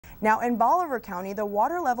Now in Bolivar County, the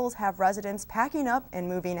water levels have residents packing up and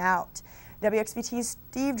moving out. WXVT's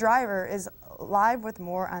Steve Driver is live with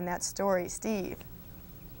more on that story. Steve.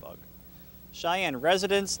 Cheyenne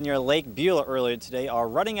residents near Lake Beulah earlier today are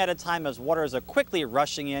running out of time as waters are quickly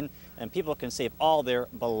rushing in and people can save all their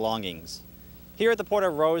belongings. Here at the port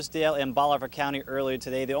of Rosedale in Bolivar County earlier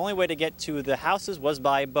today, the only way to get to the houses was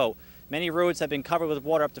by boat. Many roads have been covered with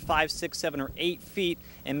water up to 5, 6, 7, or 8 feet,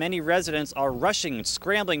 and many residents are rushing and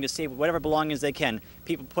scrambling to save whatever belongings they can.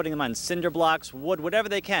 People putting them on cinder blocks, wood, whatever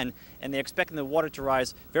they can, and they're expecting the water to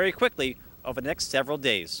rise very quickly over the next several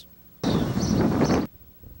days. We're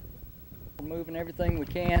moving everything we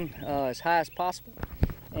can as high as possible,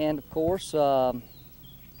 and of course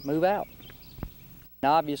move out.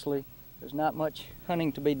 Now, obviously there's not much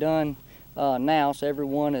hunting to be done now, so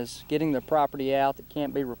everyone is getting their property out that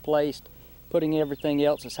can't be replaced, putting everything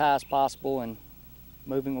else as high as possible and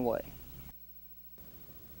moving away.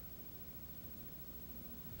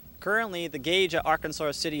 Currently, the gauge at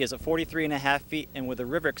Arkansas City is at 43.5 feet, and with the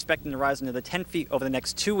river expecting to rise another 10 feet over the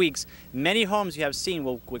next 2 weeks, many homes you have seen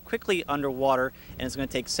will go quickly underwater, and it's going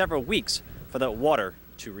to take several weeks for that water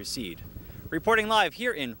to recede. Reporting live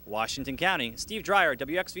here in Washington County, Steve Dreyer,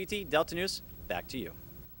 WXVT Delta News, back to you.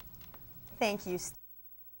 Thank you, Steve.